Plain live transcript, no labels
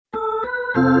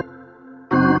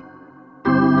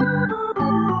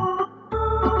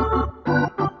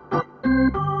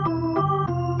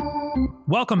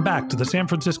Welcome back to the San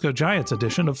Francisco Giants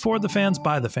edition of For the Fans,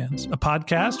 By the Fans, a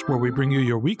podcast where we bring you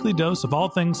your weekly dose of all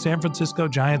things San Francisco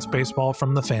Giants baseball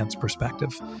from the fans'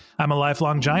 perspective. I'm a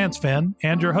lifelong Giants fan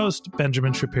and your host,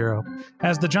 Benjamin Shapiro.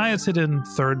 As the Giants sit in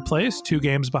third place, 2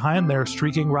 games behind their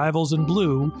streaking rivals in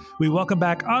blue, we welcome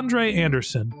back Andre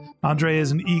Anderson. Andre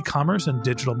is an e-commerce and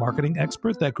digital marketing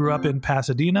expert that grew up in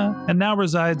Pasadena and now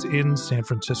resides in San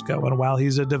Francisco. And while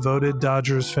he's a devoted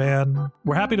Dodgers fan,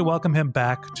 we're happy to welcome him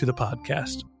back to the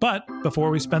podcast. But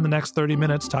before we spend the next 30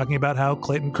 minutes talking about how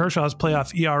Clayton Kershaw's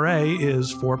playoff ERA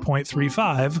is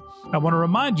 4.35, I want to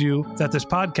remind you that this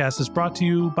podcast is brought to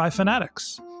you by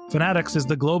Fanatics. Fanatics is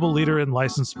the global leader in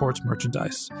licensed sports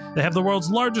merchandise. They have the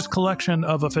world's largest collection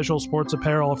of official sports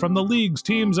apparel from the leagues,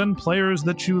 teams, and players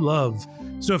that you love.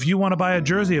 So if you want to buy a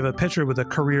jersey of a pitcher with a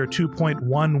career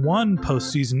 2.11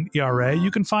 postseason ERA,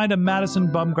 you can find a Madison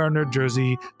Bumgarner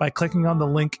jersey by clicking on the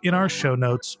link in our show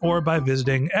notes or by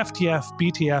visiting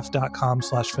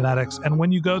ftfbtf.com/fanatics. And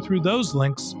when you go through those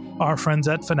links, our friends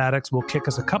at Fanatics will kick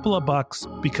us a couple of bucks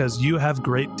because you have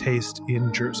great taste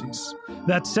in jerseys.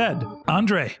 That said,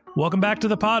 Andre, welcome back to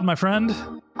the pod, my friend.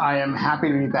 I am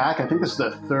happy to be back. I think this is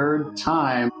the third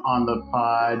time on the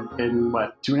pod in,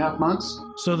 2.5 months?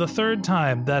 So the third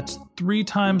time, that's 3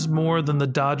 times more than the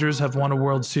Dodgers have won a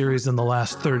World Series in the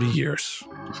last 30 years.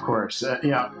 Of course.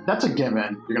 That's a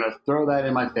given. You're going to throw that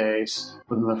in my face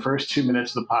within the first 2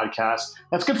 minutes of the podcast.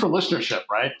 That's good for listenership,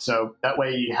 right? So that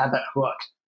way you have that hook.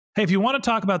 Hey, if you want to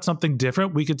talk about something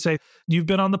different, we could say you've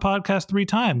been on the podcast 3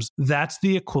 times. That's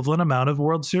the equivalent amount of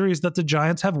World Series that the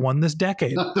Giants have won this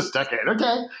decade. This decade,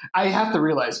 okay. I have to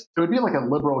realize it would be like a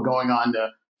liberal going on to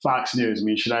Fox News. I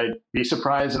mean, should I be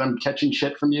surprised that I'm catching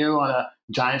shit from you on a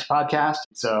Giants podcast?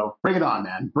 So bring it on,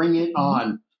 man. Bring it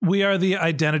on. We are the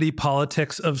identity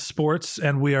politics of sports,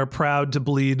 and we are proud to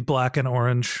bleed black and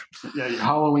orange. Yeah, your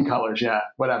Halloween colors. Yeah,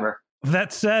 whatever.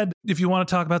 That said, if you want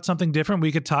to talk about something different,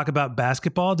 we could talk about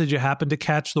basketball. Did you happen to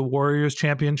catch the Warriors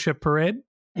championship parade?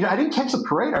 I didn't catch the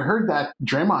parade. I heard that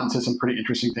Draymond said some pretty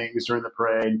interesting things during the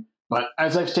parade. But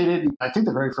as I've stated, I think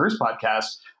the very first podcast,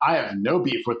 I have no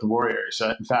beef with the Warriors.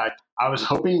 In fact, I was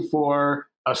hoping for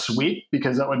a sweep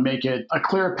because that would make it a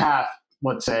clear path,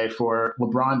 let's say, for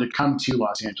LeBron to come to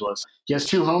Los Angeles. He has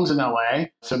 2 homes in LA,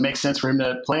 so it makes sense for him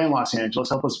to play in Los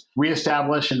Angeles, help us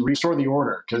reestablish and restore the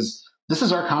order because this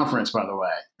is our conference, by the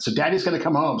way. So Daddy's going to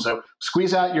come home. So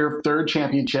squeeze out your 3rd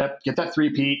championship, get that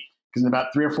 3-peat, because in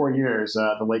about 3 or 4 years,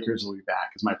 the Lakers will be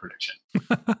back, is my prediction.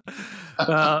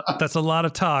 That's a lot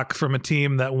of talk from a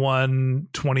team that won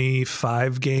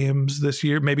 25 games this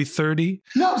year, maybe 30.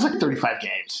 No, it was like 35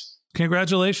 games.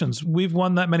 Congratulations. We've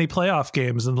won that many playoff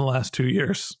games in the last 2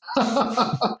 years.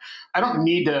 I don't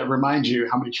need to remind you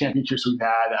how many championships we've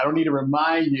had. I don't need to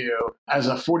remind you, as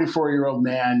a 44-year-old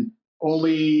man,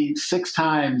 only 6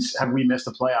 times have we missed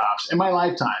the playoffs in my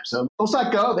lifetime. So let's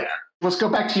not go there. Let's go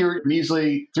back to your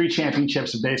measly 3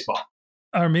 championships in baseball.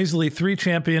 Our measly 3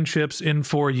 championships in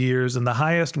 4 years and the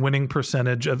highest winning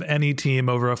percentage of any team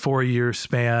over a 4-year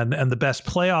span and the best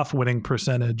playoff winning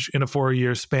percentage in a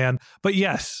 4-year span. But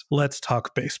yes, let's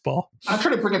talk baseball. I'm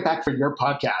trying to bring it back for your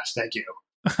podcast. Thank you.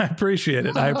 I appreciate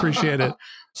it.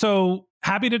 So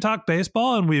happy to talk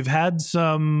baseball, and we've had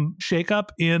some shakeup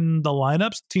in the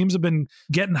lineups. Teams have been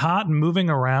getting hot and moving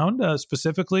around.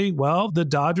 Specifically, the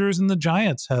Dodgers and the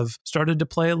Giants have started to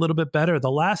play a little bit better.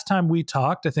 The last time we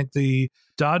talked, I think the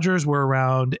Dodgers were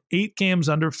around 8 games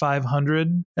under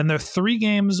 500, and they're 3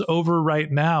 games over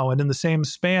right now. And in the same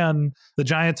span, the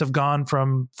Giants have gone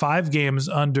from 5 games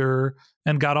under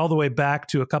and got all the way back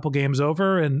to a couple games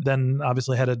over, and then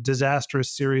obviously had a disastrous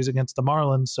series against the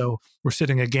Marlins. So we're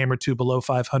sitting a game or 2 below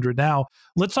 500 now.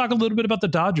 Let's talk a little bit about the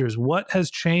Dodgers. What has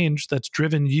changed that's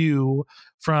driven you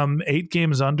from 8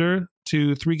 games under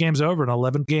to 3 games over, an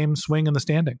 11-game swing in the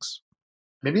standings?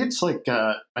 Maybe it's like,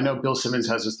 I know Bill Simmons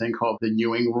has this thing called the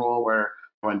Ewing rule, where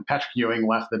when Patrick Ewing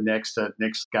left the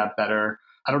Knicks got better.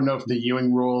 I don't know if the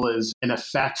Ewing rule is in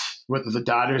effect with the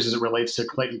Dodgers as it relates to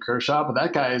Clayton Kershaw, but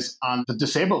that guy's on the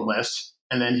disabled list.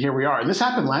 And then here we are. And this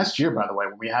happened last year, by the way,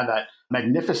 when we had that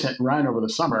magnificent run over the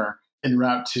summer en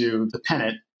route to the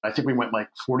pennant. I think we went like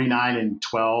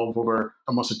 49-12 over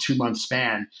almost a 2-month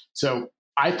span. So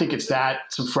I think it's that,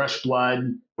 some fresh blood.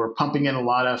 We're pumping in a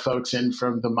lot of folks in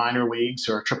from the minor leagues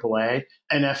or AAA.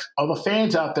 And if all the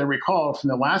fans out there recall from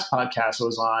the last podcast I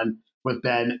was on with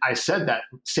Ben, I said that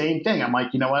same thing. I'm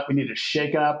like, you know what? We need to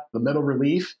shake up the middle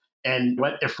relief. And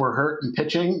what if we're hurt in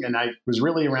pitching? And I was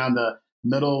really around the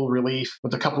middle relief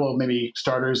with a couple of maybe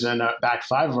starters and back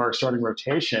 5 of our starting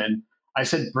rotation. I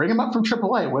said, bring him up from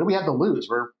AAA. What do we have to lose?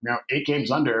 We're 8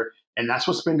 games under, and that's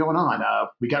what's been going on.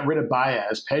 We got rid of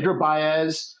Baez. Pedro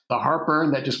Baez, the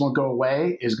heartburn that just won't go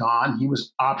away, is gone. He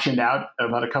was optioned out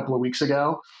about a couple of weeks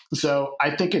ago. So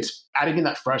I think it's adding in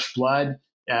that fresh blood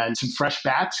and some fresh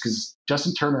bats, because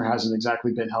Justin Turner hasn't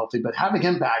exactly been healthy, but having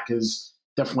him back has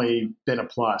definitely been a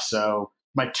plus. So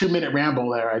my 2-minute ramble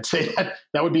there, I'd say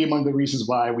that would be among the reasons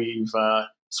why we've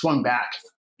swung back.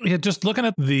 Yeah, just looking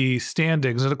at the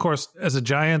standings, and of course, as a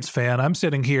Giants fan, I'm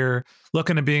sitting here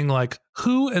looking at being like,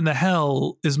 who in the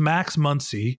hell is Max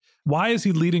Muncy? Why is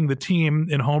he leading the team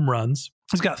in home runs?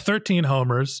 He's got 13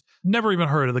 homers. Never even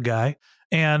heard of the guy.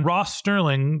 And Ross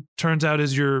Sterling turns out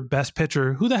is your best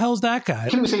pitcher. Who the hell is that guy? I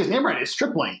can't even say his name right. It's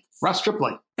Stripling. Ross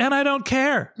Stripling. And I don't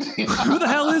care. Who the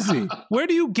hell is he? Where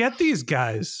do you get these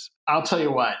guys? I'll tell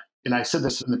you what, and I said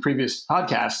this in the previous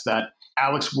podcast, that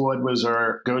Alex Wood was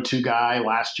our go-to guy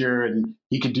last year, and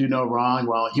he could do no wrong.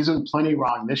 Well, he's doing plenty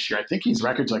wrong this year. I think his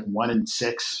record's like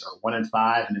 1-6 or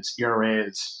 1-5, and his ERA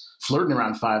is flirting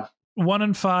around 5.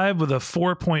 1-5 with a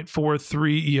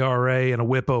 4.43 ERA and a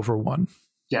WHIP over 1.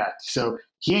 Yeah, so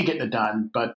he ain't getting it done.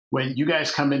 But when you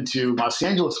guys come into Los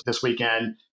Angeles this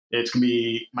weekend, it's going to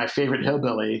be my favorite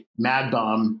hillbilly, Mad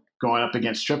Bum, going up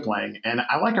against Stripling. And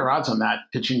I like our odds on that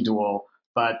pitching duel.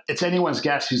 But it's anyone's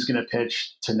guess who's going to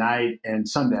pitch tonight and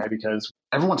Sunday, because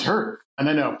everyone's hurt. And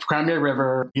I know, Crimea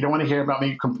River, you don't want to hear about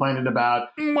me complaining about.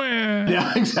 Mwah.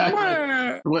 Yeah,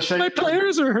 exactly. My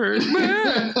players are hurt.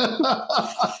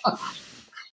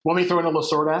 Want me to throw in a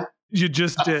Lasorda? You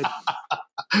just did.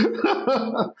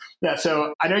 Yeah,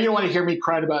 so I know you don't want to hear me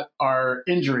crying about our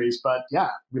injuries, but yeah,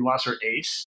 we lost our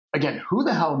ace. Again, who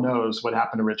the hell knows what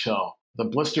happened to Rich Hill? The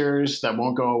blisters that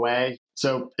won't go away.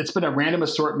 So it's been a random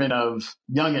assortment of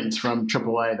youngins from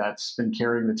AAA that's been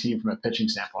carrying the team from a pitching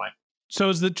standpoint. So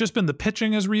has it just been the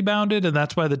pitching has rebounded and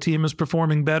that's why the team is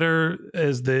performing better?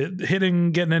 Is the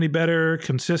hitting getting any better?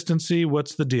 Consistency?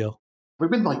 What's the deal? We've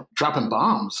been like dropping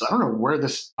bombs. I don't know where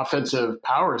this offensive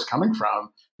power is coming from.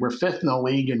 We're 5th in the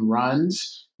league in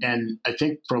runs. And I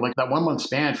think for like that 1 month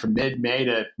span from mid-May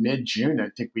to mid-June, I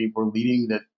think we were leading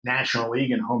the National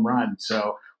League in home runs.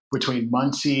 So between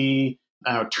Muncy,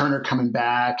 Turner coming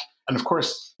back, and of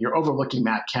course, you're overlooking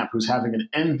Matt Kemp, who's having an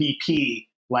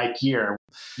MVP-like year.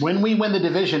 When we win the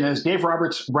division, as Dave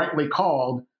Roberts rightly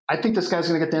called, I think this guy's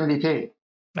going to get the MVP.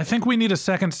 I think we need a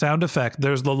second sound effect.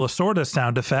 There's the Lasorda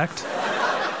sound effect.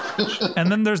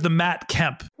 And then there's the Matt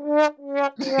Kemp. Why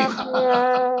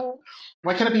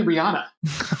can't it be Rihanna?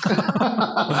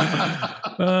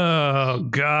 Oh,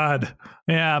 God.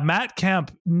 Yeah, Matt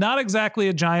Kemp, not exactly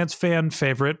a Giants fan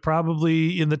favorite,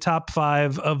 probably in the top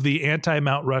 5 of the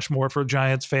anti-Mount Rushmore for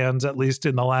Giants fans, at least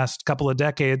in the last couple of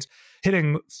decades.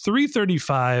 Hitting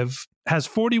 .335, has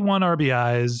 41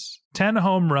 RBIs, 10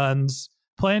 home runs,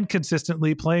 playing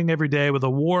consistently, playing every day with a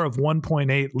WAR of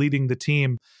 1.8, leading the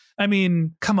team. I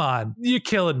mean, come on, you're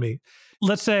killing me.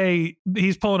 Let's say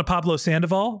he's pulling a Pablo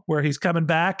Sandoval, where he's coming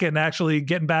back and actually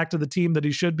getting back to the team that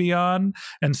he should be on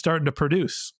and starting to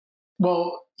produce.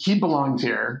 Well, he belongs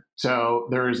here. So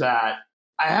there's that.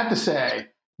 I have to say,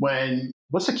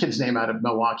 what's the kid's name out of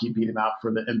Milwaukee beat him out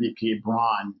for the MVP,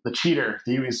 Braun, the cheater.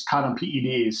 He was caught on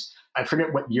PEDs. I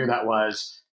forget what year that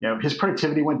was. His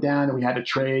productivity went down and we had to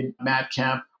trade Matt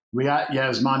Kemp. We got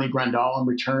Yasmani Grandal in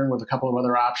return with a couple of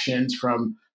other options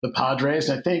from the Padres.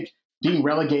 And I think being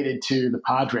relegated to the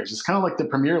Padres, it's kind of like the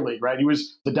Premier League, right? He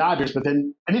was the Dodgers, but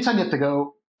then anytime you have to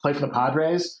go play for the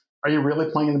Padres, are you really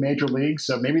playing in the major leagues?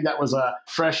 So maybe that was a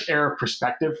fresh air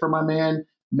perspective for my man,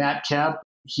 Matt Kemp.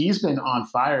 He's been on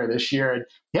fire this year. And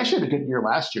he actually had a good year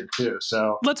last year, too.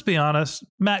 So let's be honest.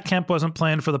 Matt Kemp wasn't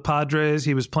playing for the Padres.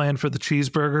 He was playing for the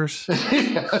cheeseburgers.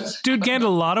 Yes. Dude gained a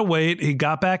lot of weight. He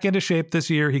got back into shape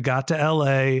this year. He got to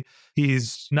LA.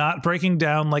 He's not breaking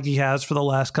down like he has for the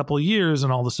last couple of years.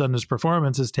 And all of a sudden his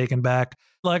performance is taken back.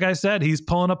 Like I said, he's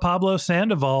pulling a Pablo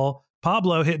Sandoval.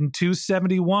 Pablo hitting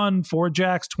 .271, 4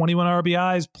 jacks, 21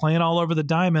 RBIs, playing all over the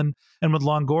diamond. And with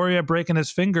Longoria breaking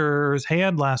his finger or his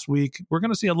hand last week, we're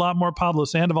going to see a lot more Pablo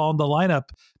Sandoval in the lineup.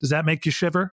 Does that make you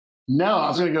shiver? No, I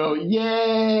was going to go,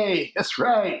 yay, that's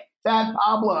right. That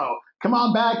Pablo, come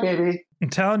on back, baby. I'm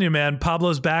telling you, man,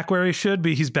 Pablo's back where he should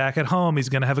be. He's back at home. He's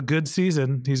going to have a good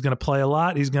season. He's going to play a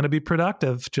lot. He's going to be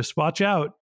productive. Just watch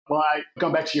out. Well,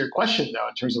 going back to your question, though,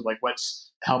 in terms of like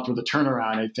what's helped with the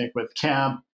turnaround, I think with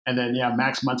Kemp, and then,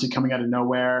 Max Muncy coming out of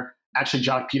nowhere. Actually,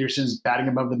 Jock Peterson's batting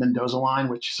above the Mendoza line,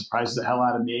 which surprises the hell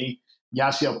out of me.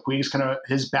 Yasiel Puig's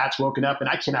his bat's woken up, and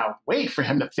I cannot wait for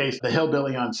him to face the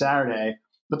hillbilly on Saturday.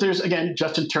 But there's, again,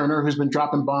 Justin Turner, who's been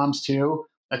dropping bombs too.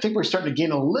 I think we're starting to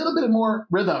gain a little bit more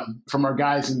rhythm from our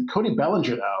guys. And Cody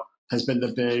Bellinger, though, has been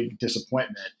the big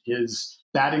disappointment. His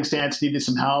batting stance needed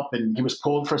some help, and he was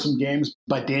pulled for some games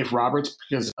by Dave Roberts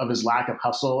because of his lack of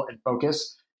hustle and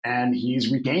focus. And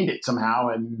he's regained it somehow.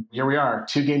 And here we are,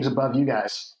 2 games above you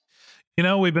guys.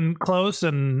 We've been close,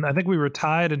 and I think we were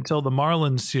tied until the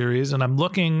Marlins series. And I'm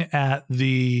looking at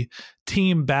the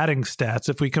team batting stats.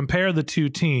 If we compare the two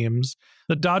teams,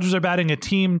 the Dodgers are batting a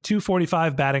team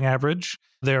 245 batting average.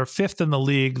 They're 5th in the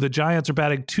league. The Giants are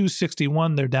batting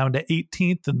 261. They're down to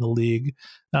 18th in the league.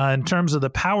 In terms of the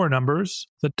power numbers,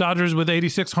 the Dodgers with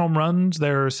 86 home runs,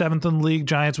 they're 7th in the league.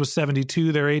 Giants with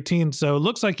 72, they're 18th. So it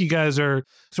looks like you guys are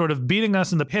sort of beating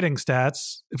us in the hitting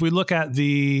stats. If we look at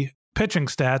the pitching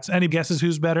stats, any guesses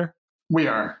who's better? We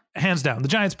are. Hands down. The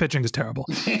Giants' pitching is terrible.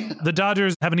 The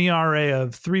Dodgers have an ERA of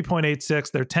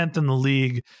 3.86. They're 10th in the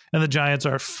league, and the Giants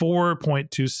are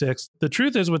 4.26. The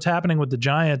truth is what's happening with the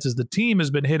Giants is the team has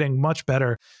been hitting much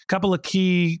better. A couple of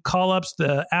key call-ups.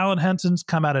 The Allen Henson's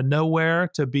come out of nowhere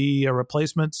to be a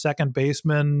replacement second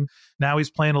baseman. Now he's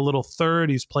playing a little third.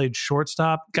 He's played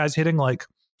shortstop. Guy's hitting like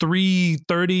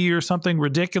 330 or something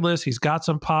ridiculous. He's got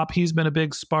some pop. He's been a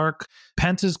big spark.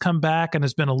 Pence has come back and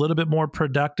has been a little bit more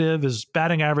productive. His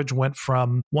batting average went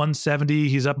from 170.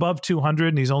 He's above 200,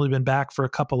 and he's only been back for a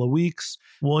couple of weeks.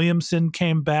 Williamson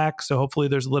came back, so hopefully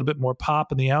there's a little bit more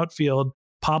pop in the outfield.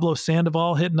 Pablo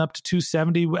Sandoval hitting up to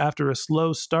 270 after a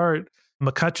slow start.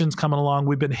 McCutcheon's coming along.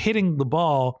 We've been hitting the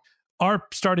ball. Our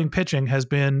starting pitching has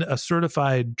been a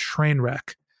certified train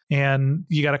wreck. And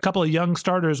you got a couple of young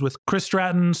starters with Chris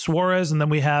Stratton, Suarez, and then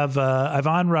we have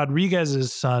Ivan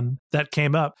Rodriguez's son that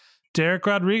came up. Derek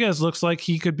Rodriguez looks like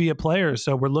he could be a player.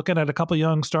 So we're looking at a couple of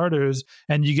young starters,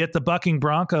 and you get the bucking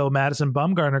Bronco, Madison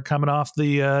Bumgarner, coming off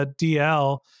the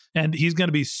DL, and he's going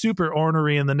to be super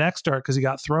ornery in the next start because he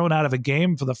got thrown out of a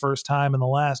game for the first time in the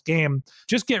last game.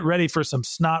 Just get ready for some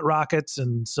snot rockets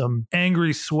and some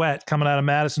angry sweat coming out of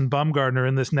Madison Bumgarner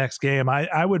in this next game.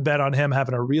 I would bet on him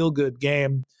having a real good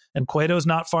game. And Cueto's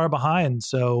not far behind.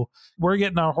 So we're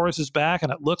getting our horses back.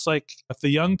 And it looks like if the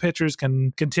young pitchers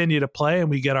can continue to play and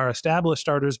we get our established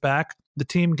starters back, the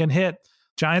team can hit.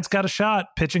 Giants got a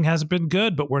shot. Pitching hasn't been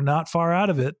good, but we're not far out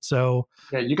of it. So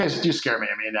yeah, you guys do scare me.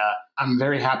 I mean, I'm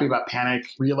very happy about Panic,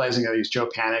 realizing that he's Joe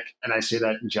Panic. And I say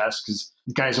that in jest because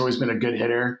the guy's always been a good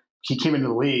hitter. He came into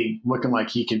the league looking like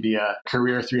he could be a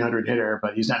career 300 hitter,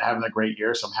 but he's not having a great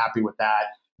year. So I'm happy with that.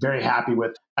 Very happy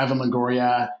with Evan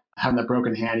Longoria having that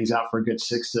broken hand. He's out for a good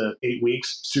 6 to 8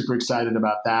 weeks. Super excited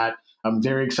about that. I'm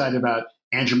very excited about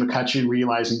Andrew McCutchen,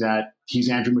 realizing that he's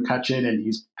Andrew McCutchen and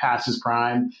he's past his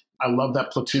prime. I love that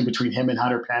platoon between him and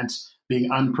Hunter Pence being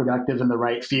unproductive in the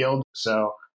right field.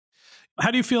 So,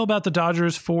 how do you feel about the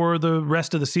Dodgers for the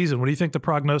rest of the season? What do you think the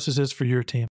prognosis is for your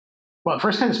team? Well,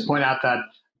 first I just point out that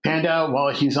Panda,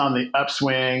 while he's on the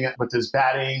upswing with his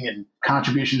batting and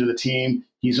contribution to the team,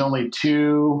 he's only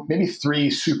 2, maybe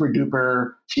 3 super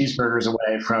duper cheeseburgers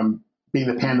away from being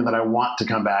the Panda that I want to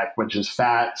come back, which is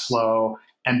fat, slow,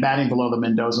 and batting below the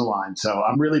Mendoza line. So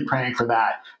I'm really praying for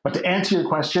that. But to answer your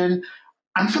question,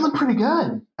 I'm feeling pretty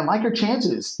good. I like our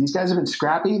chances. These guys have been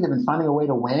scrappy. They've been finding a way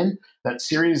to win. That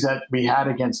series that we had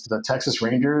against the Texas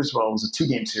Rangers, well, it was a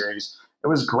 2-game series. It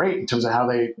was great in terms of how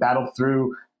they battled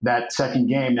through that second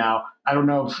game. Now, I don't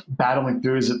know if battling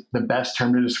through is the best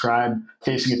term to describe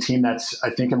facing a team that's, I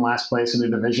think, in last place in the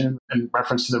division in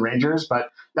reference to the Rangers,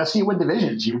 but that's how you win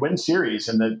divisions. You win series,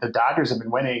 and the Dodgers have been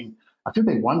winning. I think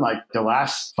they won like the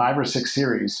last 5 or 6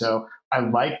 series. So I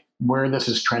like where this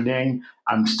is trending.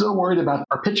 I'm still worried about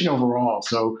our pitching overall.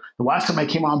 So the last time I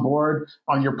came on board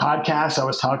on your podcast, I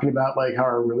was talking about like how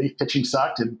our relief pitching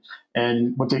sucked,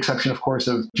 and with the exception, of course,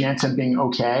 of Jansen being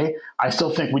okay. I still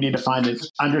think we need to find an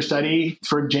understudy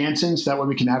for Jansen so that way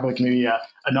we can have like maybe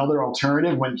another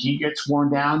alternative when he gets worn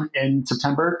down in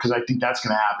September, because I think that's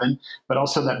going to happen. But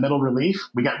also that middle relief,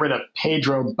 we got rid of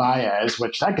Pedro Baez,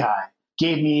 which that guy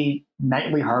gave me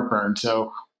nightly heartburn.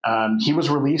 So he was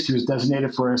released. He was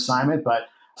designated for assignment, but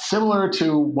similar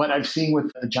to what I've seen with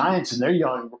the Giants and their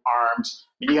young arms,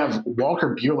 you have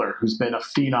Walker Buehler, who's been a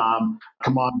phenom,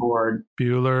 come on board.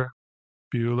 Bueller,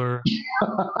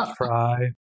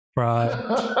 Fry.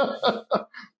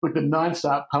 With the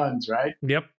nonstop puns, right?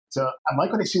 Yep. So I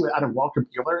like what I see out of Walker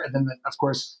Buehler, and then, of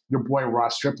course, your boy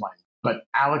Ross Stripling. But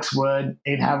Alex Wood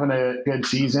ain't having a good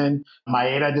season.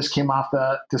 Maeda just came off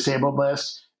the disabled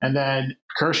list. And then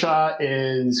Kershaw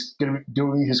is going to be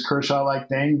doing his Kershaw-like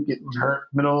thing, getting hurt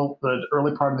the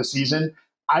early part of the season.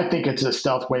 I think it's a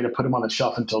stealth way to put him on the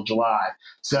shelf until July.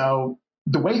 So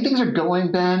the way things are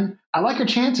going, Ben, I like our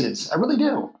chances. I really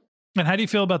do. And how do you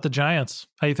feel about the Giants?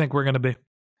 How do you think we're going to be?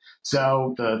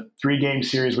 So the 3-game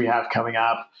series we have coming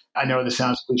up, I know this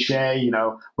sounds cliche,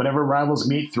 whenever rivals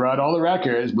meet, throw out all the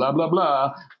records, blah, blah,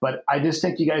 blah. But I just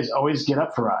think you guys always get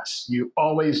up for us. You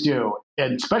always do.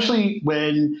 And especially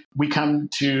when we come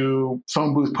to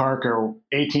Phone Booth Park or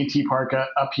AT&T Park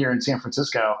up here in San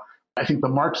Francisco, I think the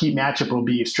marquee matchup will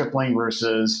be Stripling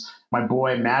versus my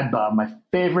boy Mad Bum, my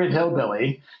favorite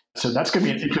hillbilly. So that's going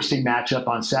to be an interesting matchup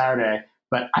on Saturday.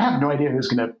 But I have no idea who's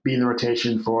going to be in the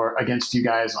rotation for against you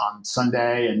guys on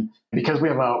Sunday. And because we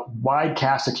have a wide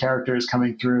cast of characters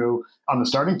coming through on the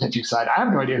starting pitching side, I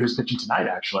have no idea who's pitching tonight,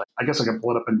 actually. I guess I can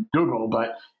pull it up in Google,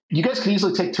 but you guys can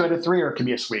easily take 2 out of 3, or it can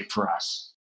be a sweep for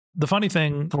us. The funny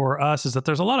thing for us is that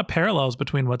there's a lot of parallels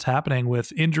between what's happening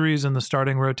with injuries in the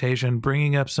starting rotation,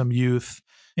 bringing up some youth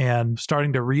and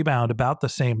starting to rebound about the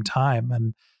same time.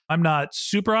 And I'm not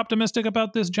super optimistic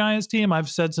about this Giants team. I've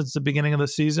said since the beginning of the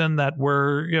season that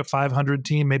we're a 500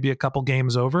 team, maybe a couple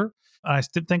games over. I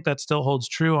still think that still holds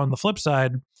true. On the flip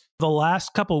side, the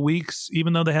last couple weeks,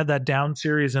 even though they had that down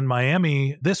series in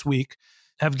Miami this week,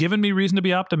 have given me reason to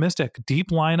be optimistic.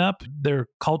 Deep lineup. They're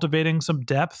cultivating some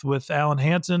depth with Alan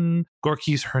Hansen,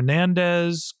 Gorkis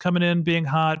Hernandez coming in, being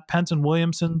hot, Pence and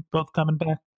Williamson both coming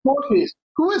back. Gorkis.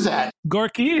 Who is that?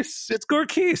 Gorkis. It's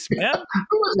Gorkis, man.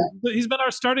 Who is that? He's been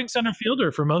our starting center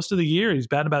fielder for most of the year. He's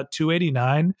batting about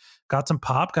 289, got some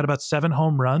pop, got about 7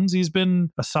 home runs. He's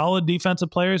been a solid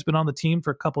defensive player. He's been on the team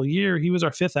for a couple of years. He was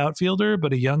our 5th outfielder,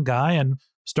 but a young guy and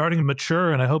starting to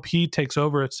mature, and I hope he takes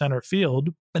over at center field.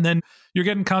 And then you're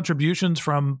getting contributions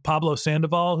from Pablo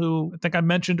Sandoval, who I think I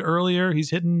mentioned earlier.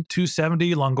 He's hitting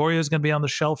 270. Longoria is going to be on the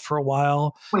shelf for a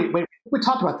while. Wait. We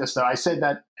talked about this, though. I said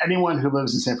that anyone who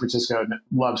lives in San Francisco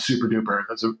loves Super Duper.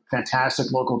 That's a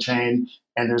fantastic local chain.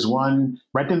 And there's one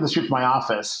right down the street from my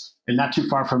office and not too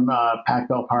far from Pac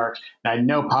Bell Park. And I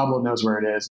know Pablo knows where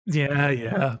it is.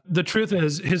 Yeah. The truth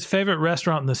is, his favorite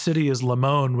restaurant in the city is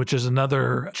Limon, which is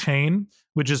another chain,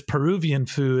 which is Peruvian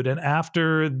food. And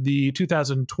after the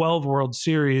 2012 World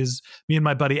Series, me and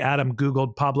my buddy Adam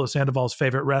Googled Pablo Sandoval's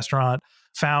favorite restaurant,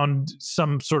 found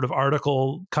some sort of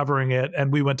article covering it,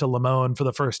 and we went to Limon for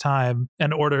the first time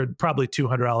and ordered probably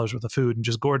 $200 worth of food and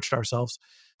just gorged ourselves.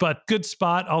 But good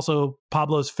spot, also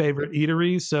Pablo's favorite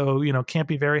eatery, so, can't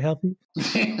be very healthy.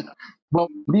 Well,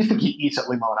 what do you think he eats at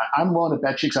Limon? I'm willing to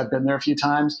bet you, because I've been there a few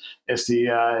times, it's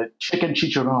the chicken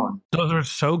chicharron. Those are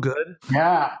so good.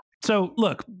 Yeah. So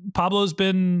look, Pablo's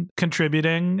been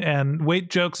contributing, and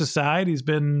weight jokes aside, he's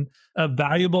been a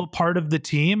valuable part of the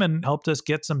team and helped us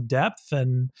get some depth,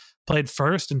 and played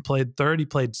first and played third. He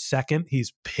played second.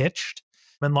 He's pitched.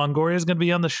 And Longoria is going to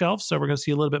be on the shelf, so we're going to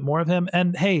see a little bit more of him.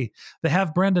 And hey, they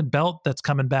have Brandon Belt that's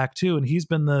coming back too, and he's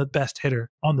been the best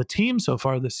hitter on the team so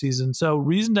far this season. So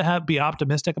reason to be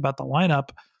optimistic about the lineup.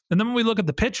 And then when we look at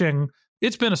the pitching,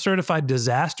 it's been a certified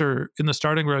disaster in the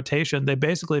starting rotation. They've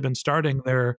basically been starting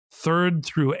their 3rd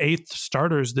through 8th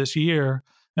starters this year.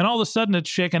 And all of a sudden it's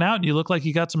shaken out, and you look like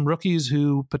you got some rookies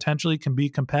who potentially can be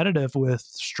competitive with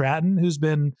Stratton, who's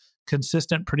been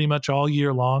consistent pretty much all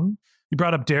year long. You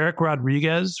brought up Derek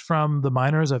Rodriguez from the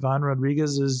minors, Ivan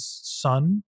Rodriguez's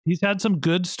son. He's had some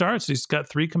good starts. He's got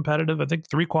 3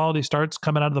 quality starts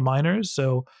coming out of the minors.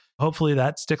 So hopefully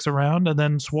that sticks around. And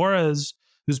then Suarez,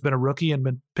 who's been a rookie and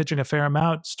been pitching a fair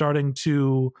amount, starting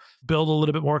to build a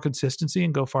little bit more consistency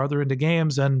and go farther into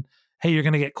games. And hey, you're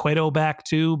going to get Cueto back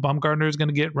too. Bumgarner is going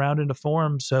to get round into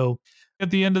form. So at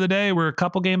the end of the day, we're a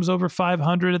couple games over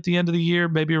 500 at the end of the year,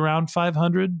 maybe around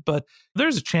 500. But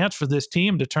there's a chance for this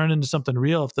team to turn into something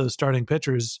real if those starting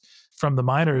pitchers from the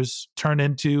minors turn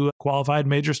into qualified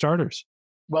major starters.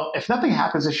 Well, if nothing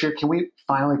happens this year, can we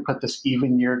finally put this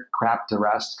even year crap to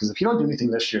rest? Because if you don't do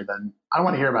anything this year, then I don't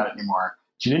want to hear about it anymore.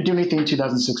 You didn't do anything in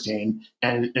 2016.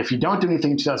 And if you don't do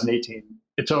anything in 2018,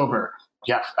 it's over.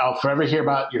 Yeah, I'll forever hear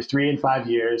about your 3 and 5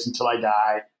 years until I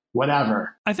die.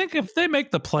 Whatever. I think if they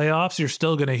make the playoffs, you're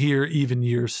still going to hear even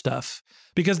year stuff,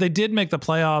 because they did make the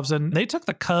playoffs and they took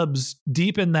the Cubs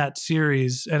deep in that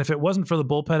series. And if it wasn't for the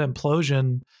bullpen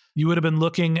implosion, you would have been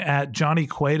looking at Johnny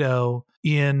Cueto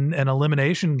in an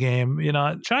elimination game.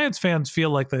 Giants fans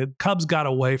feel like the Cubs got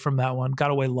away from that one, got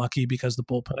away lucky because the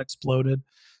bullpen exploded.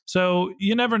 So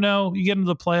you never know. You get into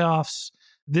the playoffs.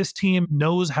 This team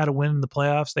knows how to win in the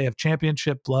playoffs. They have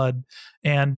championship blood.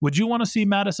 And would you want to see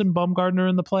Madison Bumgarner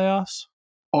in the playoffs?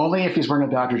 Only if he's wearing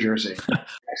a Dodger jersey. I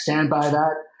stand by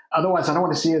that. Otherwise, I don't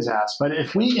want to see his ass. But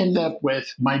if we end up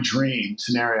with my dream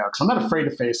scenario, because I'm not afraid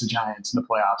to face the Giants in the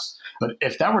playoffs, but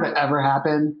if that were to ever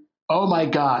happen, oh my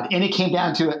God. And it came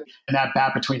down to it in that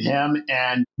bat between him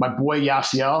and my boy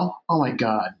Yasiel. Oh my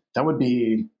God. That would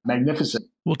be magnificent.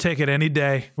 We'll take it any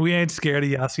day. We ain't scared of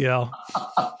Yasiel.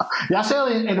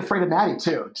 Yasiel ain't afraid of Maddie,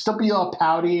 too. Just don't be all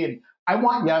pouty. And I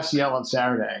want Yasiel on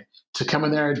Saturday to come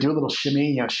in there and do a little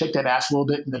shimmy, shake that ass a little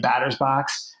bit in the batter's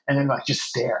box, and then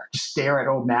just stare at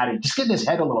old Maddie. Just get in his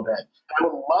head a little bit. I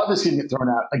would love to see him get thrown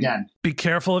out again. Be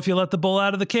careful if you let the bull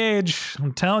out of the cage.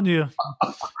 I'm telling you,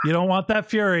 you don't want that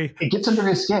fury. It gets under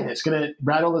his skin. It's going to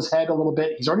rattle his head a little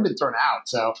bit. He's already been thrown out.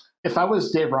 So if I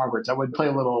was Dave Roberts, I would play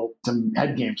some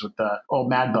head games with the old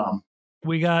Mad Bum.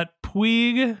 We got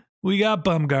Puig. We got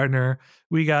Bumgarner.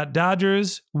 We got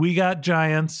Dodgers. We got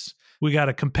Giants. We got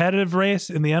a competitive race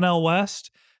in the NL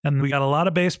West. And we got a lot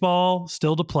of baseball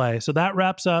still to play. So that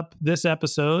wraps up this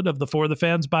episode of the For the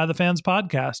Fans, By the Fans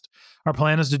podcast. Our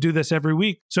plan is to do this every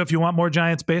week. So if you want more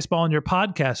Giants baseball in your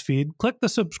podcast feed, click the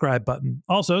subscribe button.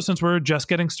 Also, since we're just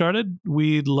getting started,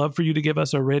 we'd love for you to give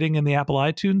us a rating in the Apple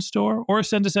iTunes store or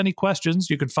send us any questions.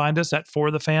 You can find us at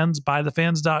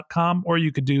forthefansbythefans.com, or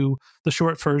you could do the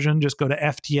short version. Just go to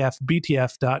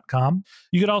ftfbtf.com.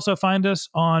 You could also find us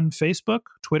on Facebook,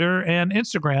 Twitter, and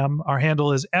Instagram. Our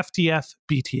handle is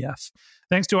ftfbtf.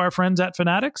 Thanks to our friends at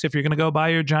Fanatics. If you're going to go buy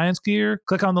your Giants gear,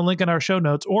 click on the link in our show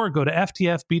notes or go to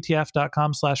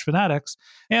ftfbtf.com/fanatics.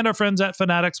 And our friends at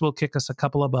Fanatics will kick us a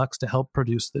couple of bucks to help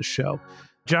produce this show.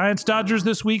 Giants Dodgers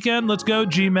this weekend. Let's go,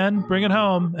 G-Men. Bring it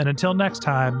home. And until next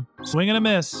time, swing and a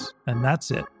miss. And that's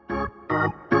it.